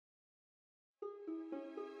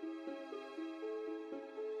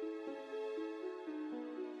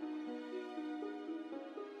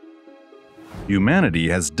humanity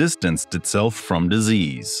has distanced itself from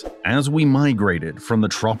disease. As we migrated from the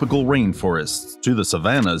tropical rainforests to the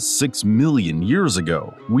savannas 6 million years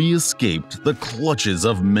ago, we escaped the clutches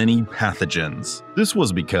of many pathogens. This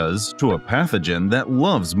was because, to a pathogen that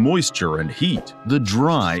loves moisture and heat, the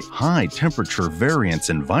dry, high-temperature variance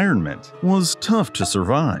environment was tough to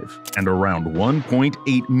survive. And around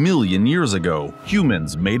 1.8 million years ago,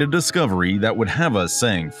 humans made a discovery that would have us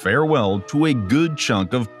saying farewell to a good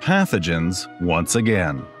chunk of pathogens once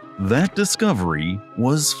again. That discovery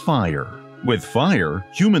was fire. With fire,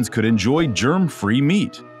 humans could enjoy germ-free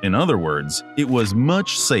meat. In other words, it was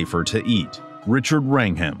much safer to eat. Richard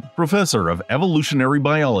Wrangham, professor of evolutionary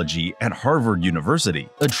biology at Harvard University,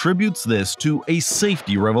 attributes this to a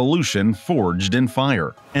safety revolution forged in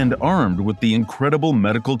fire. And armed with the incredible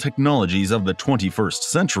medical technologies of the 21st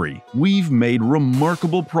century, we've made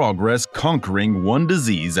remarkable progress conquering one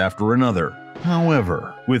disease after another.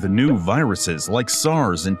 However, with new viruses like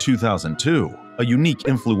SARS in 2002, a unique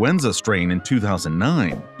influenza strain in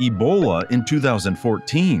 2009, Ebola in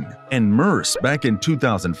 2014, and MERS back in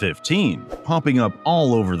 2015, popping up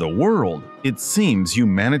all over the world, it seems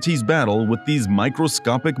humanity's battle with these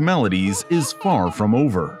microscopic maladies is far from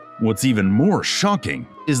over. What's even more shocking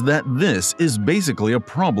is that this is basically a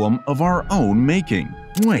problem of our own making.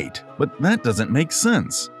 Wait, but that doesn't make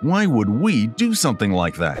sense. Why would we do something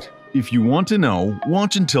like that? If you want to know,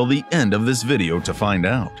 watch until the end of this video to find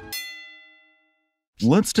out.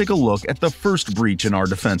 Let's take a look at the first breach in our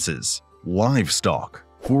defenses: livestock.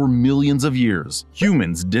 For millions of years,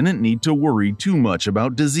 humans didn't need to worry too much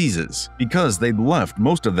about diseases because they'd left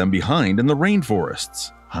most of them behind in the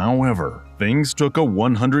rainforests. However, things took a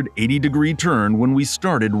 180-degree turn when we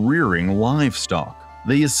started rearing livestock.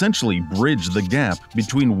 They essentially bridged the gap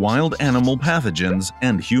between wild animal pathogens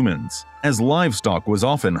and humans. As livestock was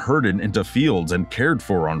often herded into fields and cared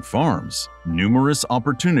for on farms, numerous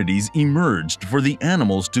opportunities emerged for the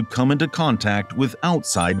animals to come into contact with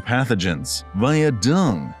outside pathogens via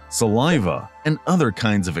dung, saliva, and other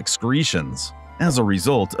kinds of excretions. As a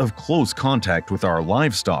result of close contact with our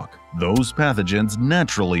livestock, those pathogens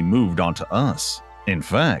naturally moved onto us. In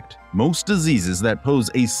fact, most diseases that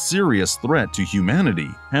pose a serious threat to humanity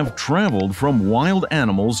have traveled from wild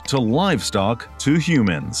animals to livestock to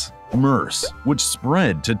humans. MERS, which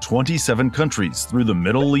spread to 27 countries through the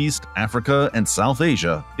Middle East, Africa, and South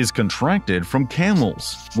Asia, is contracted from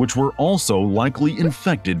camels, which were also likely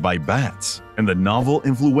infected by bats. And the novel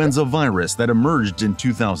influenza virus that emerged in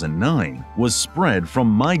 2009 was spread from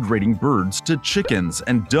migrating birds to chickens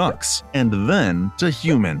and ducks, and then to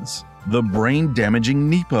humans. The brain-damaging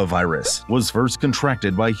Nipah virus was first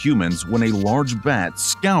contracted by humans when a large bat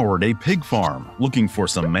scoured a pig farm looking for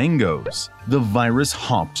some mangoes. The virus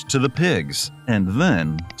hopped to the pigs, and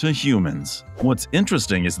then to humans. What's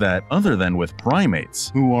interesting is that, other than with primates,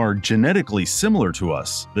 who are genetically similar to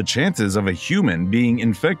us, the chances of a human being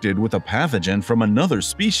infected with a pathogen from another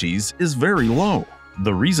species is very low.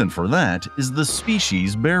 The reason for that is the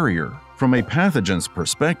species barrier. From a pathogen's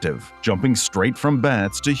perspective, jumping straight from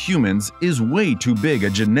bats to humans is way too big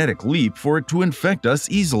a genetic leap for it to infect us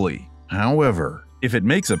easily. However, if it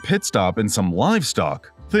makes a pit stop in some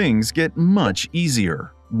livestock, things get much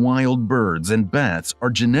easier. Wild birds and bats are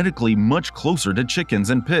genetically much closer to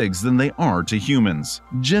chickens and pigs than they are to humans,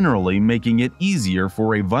 generally making it easier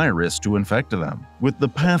for a virus to infect them. With the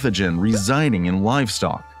pathogen residing in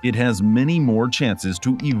livestock, it has many more chances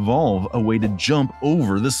to evolve a way to jump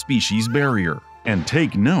over the species barrier. And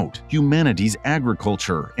take note, humanity's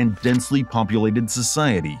agriculture and densely populated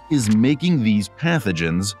society is making these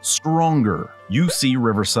pathogens stronger. UC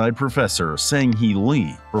Riverside professor Sang-Hee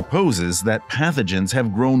Lee proposes that pathogens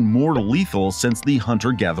have grown more lethal since the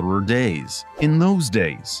hunter-gatherer days. In those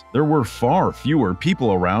days, there were far fewer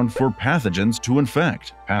people around for pathogens to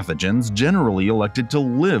infect. Pathogens generally elected to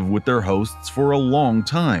live with their hosts for a long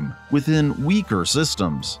time, within weaker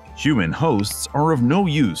systems. Human hosts are of no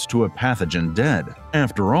use to a pathogen dead.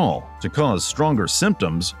 After all, to cause stronger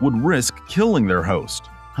symptoms would risk killing their host.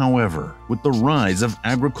 However, with the rise of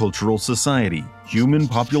agricultural society, human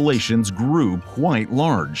populations grew quite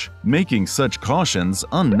large, making such cautions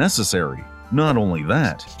unnecessary. Not only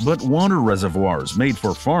that, but water reservoirs made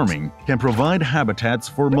for farming can provide habitats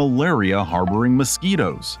for malaria-harboring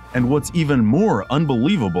mosquitoes. And what's even more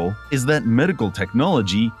unbelievable is that medical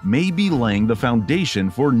technology may be laying the foundation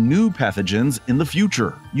for new pathogens in the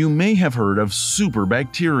future. You may have heard of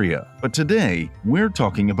superbacteria, but today we're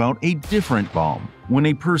talking about a different bomb. When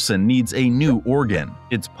a person needs a new organ,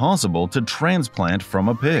 it's possible to transplant from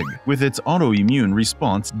a pig, with its autoimmune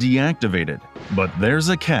response deactivated. But there's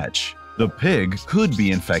a catch. The pig could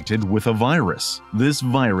be infected with a virus. This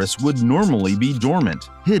virus would normally be dormant,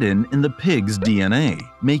 hidden in the pig's DNA,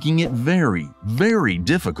 making it very, very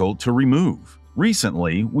difficult to remove.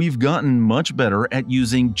 Recently, we've gotten much better at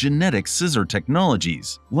using genetic scissor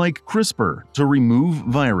technologies, like CRISPR, to remove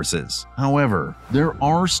viruses. However, there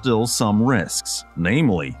are still some risks,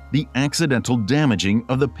 namely, the accidental damaging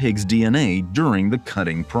of the pig's DNA during the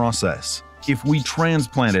cutting process. If we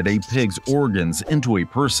transplanted a pig's organs into a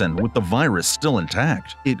person with the virus still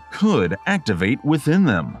intact, it could activate within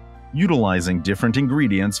them. Utilizing different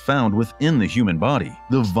ingredients found within the human body,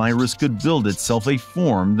 the virus could build itself a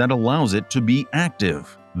form that allows it to be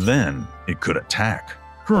active. Then, it could attack.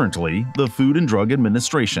 Currently, the Food and Drug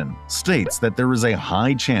Administration states that there is a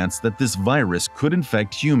high chance that this virus could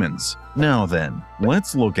infect humans. Now then,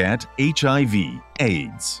 let's look at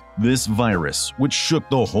HIV/AIDS. This virus, which shook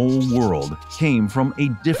the whole world, came from a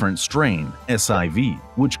different strain, SIV,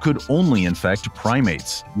 which could only infect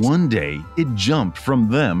primates. One day, it jumped from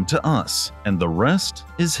them to us, and the rest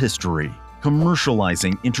is history.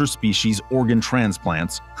 Commercializing interspecies organ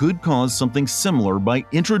transplants could cause something similar by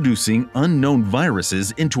introducing unknown viruses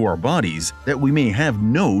into our bodies that we may have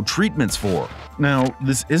no treatments for. Now,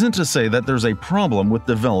 this isn't to say that there's a problem with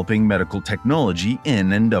developing medical technology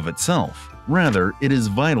in and of itself. Rather, it is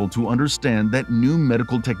vital to understand that new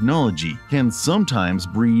medical technology can sometimes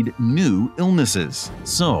breed new illnesses.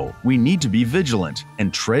 So, we need to be vigilant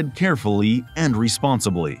and tread carefully and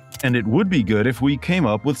responsibly. And it would be good if we came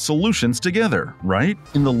up with solutions together, right?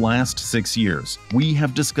 In the last 6 years, we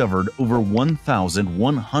have discovered over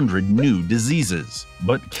 1,100 new diseases.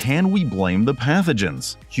 But can we blame the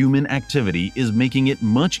pathogens? Human activity is making it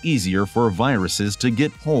much easier for viruses to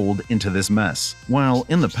get pulled into this mess. While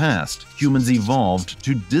in the past, humans evolved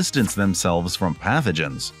to distance themselves from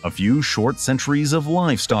pathogens, a few short centuries of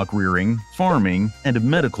livestock rearing, farming, and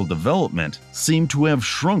medical development seem to have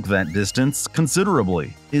shrunk that distance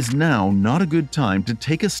considerably. Is now not a good time to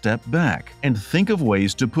take a step back and think of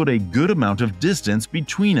ways to put a good amount of distance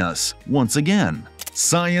between us once again.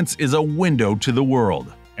 Science is a window to the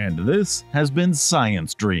world, and this has been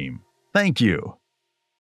Science Dream. Thank you.